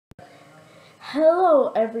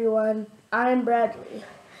Hello everyone, I'm Bradley.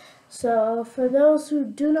 So for those who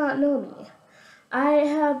do not know me, I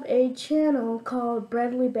have a channel called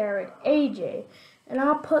Bradley Barrett AJ, and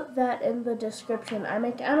I'll put that in the description. I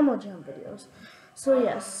make Animal Jam videos. So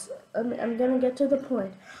yes, I'm gonna get to the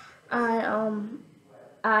point. I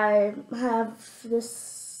have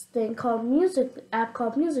this thing called app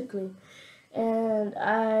called Musical.ly, and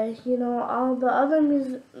all the other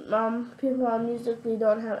people on Musical.ly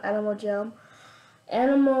don't have Animal Jam.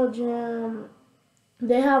 Animal Jam,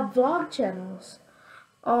 they have vlog channels,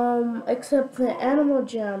 except for Animal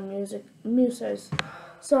Jam musers.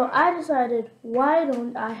 So I decided, why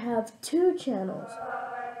don't I have two channels?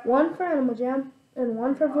 One for Animal Jam and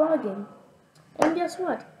one for vlogging. And guess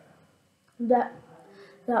what? That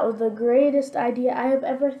that was the greatest idea I have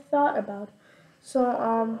ever thought about.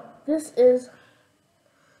 So this is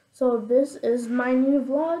my new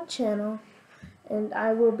vlog channel, and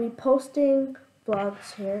I will be posting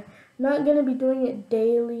vlogs here. Not gonna be doing it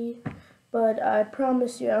daily, but I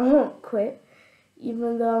promise you I won't quit,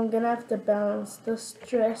 even though I'm gonna have to balance the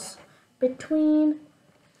stress between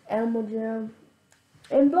Animal Jam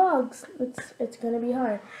and vlogs. It's gonna be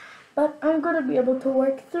hard, but I'm gonna be able to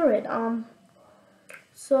work through it.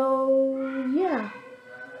 So yeah.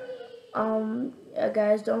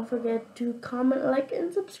 Guys, don't forget to comment, like,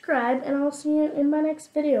 and subscribe, and I'll see you in my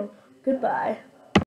next video. Goodbye.